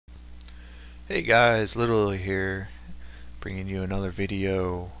Hey guys, Literally here, bringing you another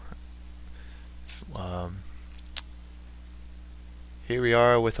video. Um, Here we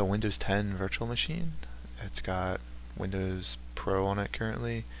are with a Windows 10 virtual machine. It's got Windows Pro on it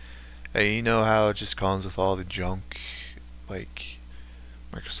currently. Hey, you know how it just comes with all the junk, like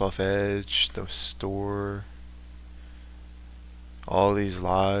Microsoft Edge, the store, all these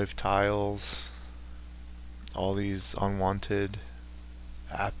live tiles, all these unwanted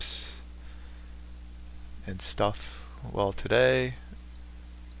apps and stuff. Well, today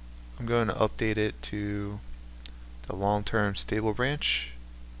I'm going to update it to the long-term stable branch.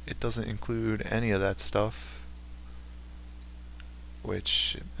 It doesn't include any of that stuff,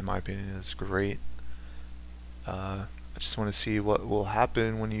 which in my opinion is great. I just want to see what will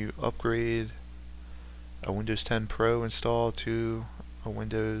happen when you upgrade a Windows 10 Pro install to a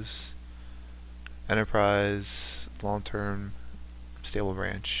Windows Enterprise long-term stable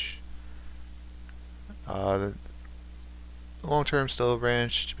branch. The long-term stable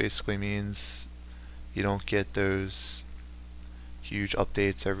branch basically means you don't get those huge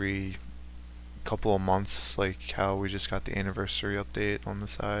updates every couple of months like how we just got the anniversary update on the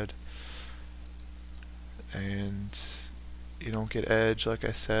side, and you don't get Edge like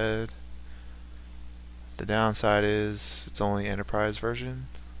I said. The downside is it's only enterprise version.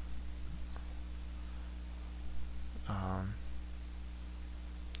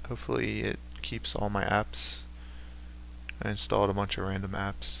 Hopefully it keeps all my apps. I installed a bunch of random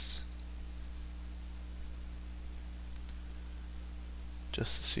apps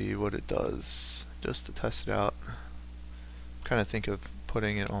just to see what it does, just to test it out. Kind of think of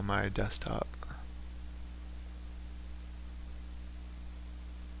putting it on my desktop.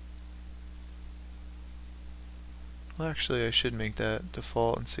 Well, actually I should make that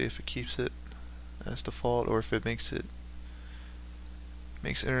default and see if it keeps it as default, or if it makes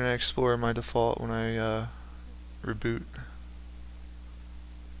Internet Explorer my default when I reboot.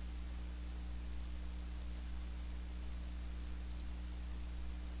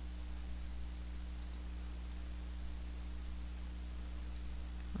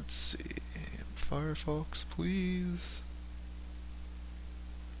 Let's see, Firefox, please.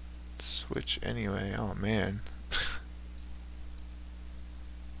 Switch anyway. Oh man.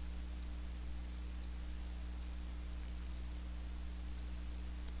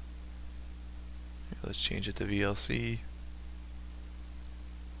 Let's change it to VLC.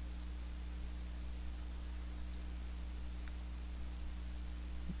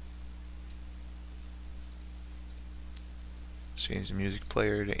 Let's change the music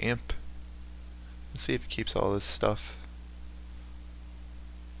player to AMP. Let's see if it keeps all this stuff.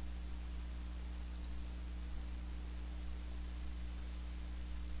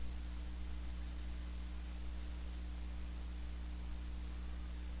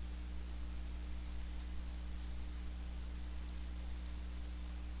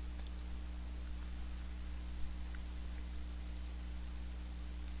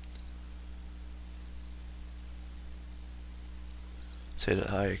 Let's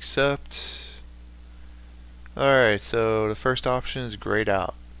hit I accept. Alright, so the first option is grayed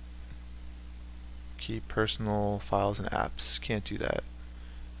out. Keep personal files and apps. Can't do that.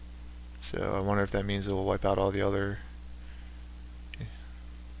 So I wonder if that means it will wipe out all the other.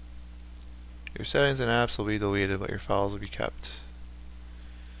 Your settings and apps will be deleted, but your files will be kept.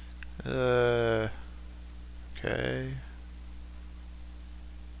 Okay.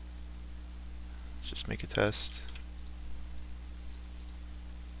 Let's just make a test.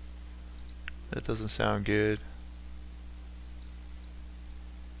 That doesn't sound good.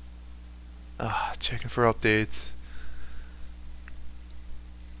 Checking for updates.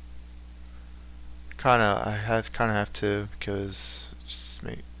 I have to, because just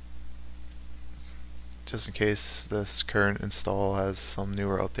in case this current install has some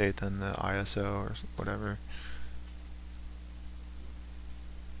newer update than the ISO or whatever.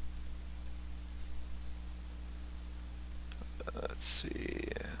 Let's see.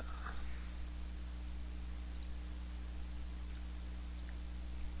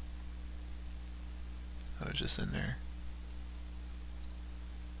 I was just in there.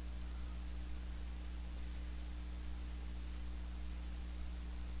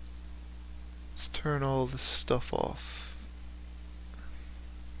 Let's turn all this stuff off.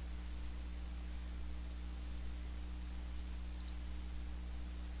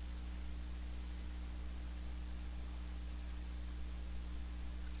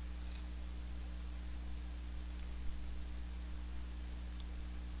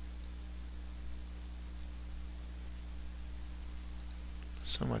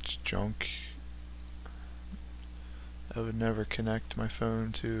 So much junk. I would never connect my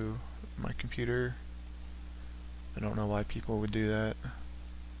phone to my computer. I don't know why people would do that.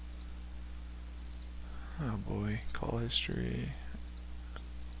 Oh boy, call history,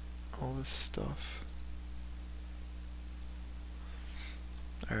 all this stuff.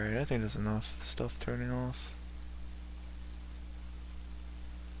 Alright, I think that's enough stuff turning off.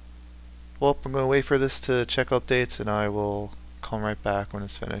 Well, I'm going to wait for this to check updates and I will come right back when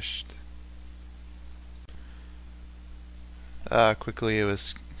it's finished. Quickly, it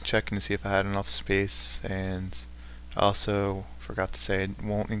was checking to see if I had enough space, and I also forgot to say it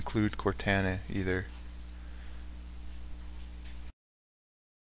won't include Cortana either.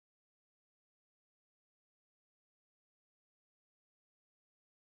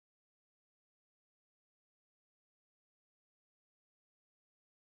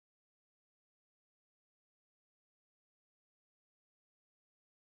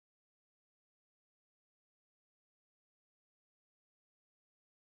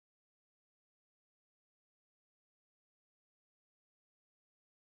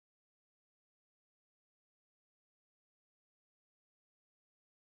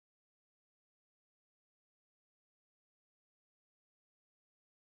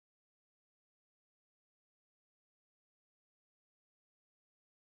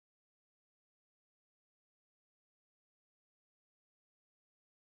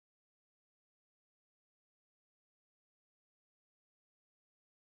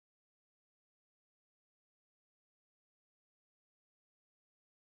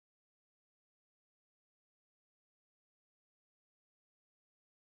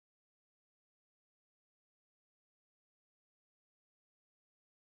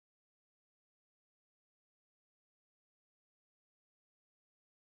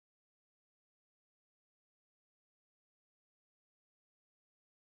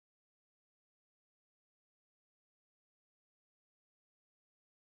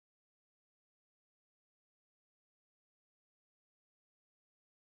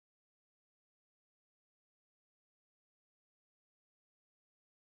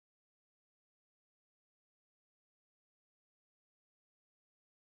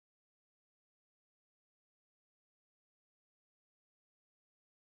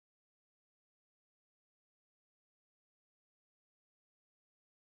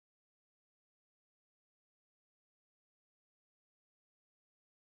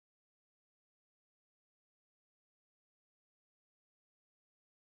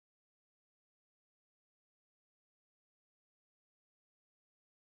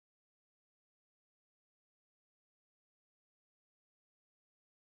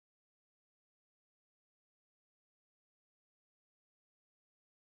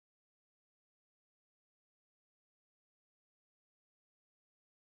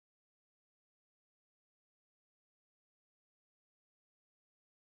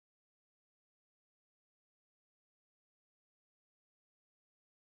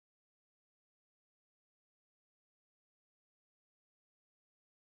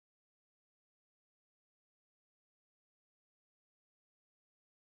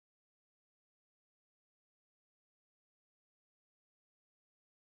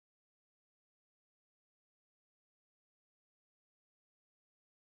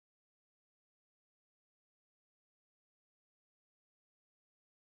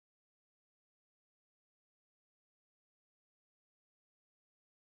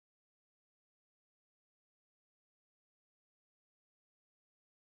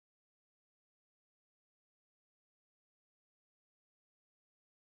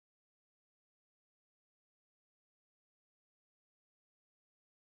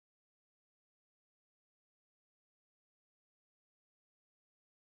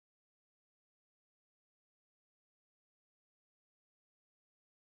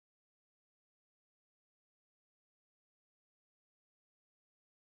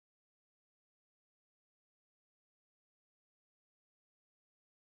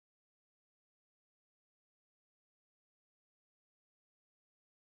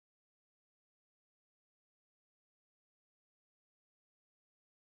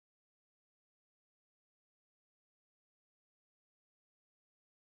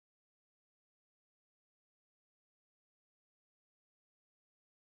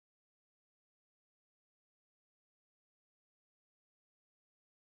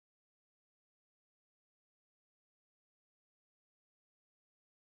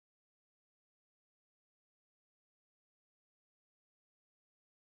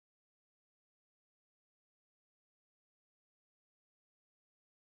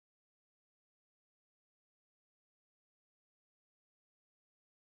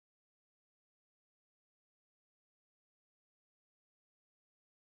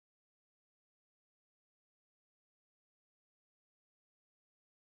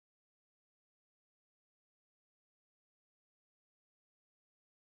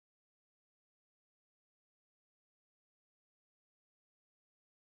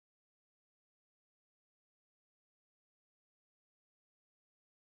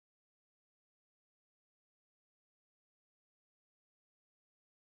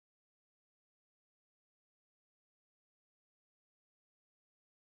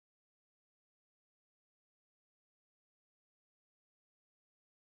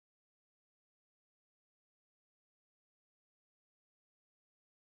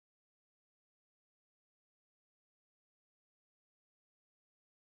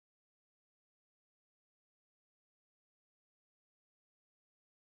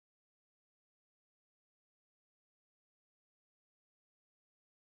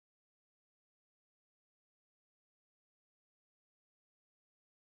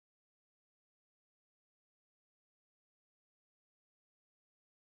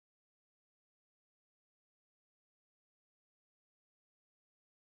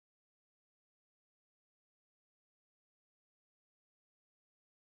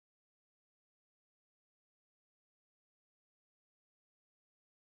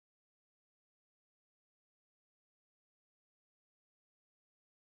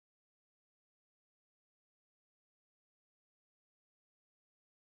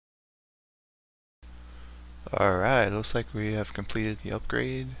 Alright, looks like we have completed the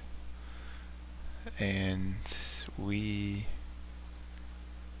upgrade, and we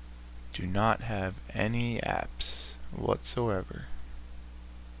do not have any apps whatsoever.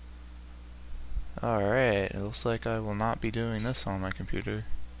 Alright, it looks like I will not be doing this on my computer.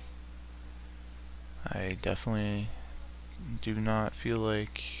 I definitely do not feel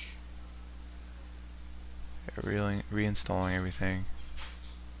like reinstalling everything.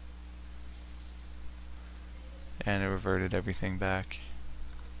 And it reverted everything back.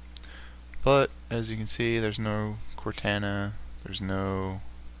 But as you can see, there's no Cortana, there's no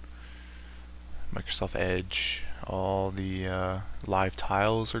Microsoft Edge, all the live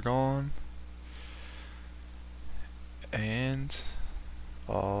tiles are gone, and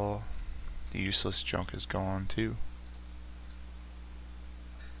all the useless junk is gone too.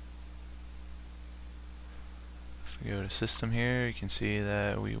 If we go to system here, you can see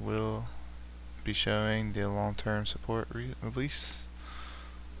that we will be showing the long-term support release.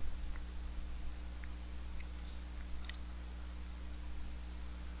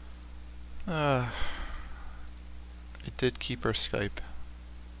 It did keep our Skype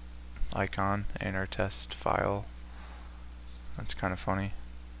icon and our test file. That's kind of funny.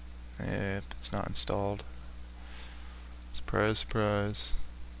 Yep, it's not installed. Surprise, surprise.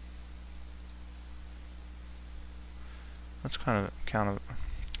 That's kind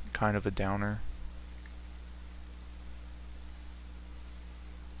of a downer.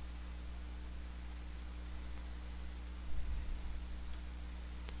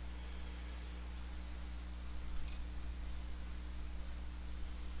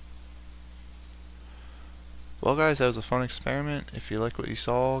 Well guys, that was a fun experiment. If you like what you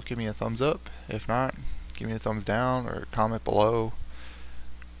saw, give me a thumbs up. If not, give me a thumbs down or comment below.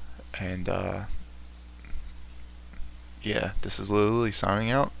 And yeah, this is Lily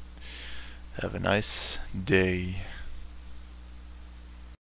signing out. Have a nice day.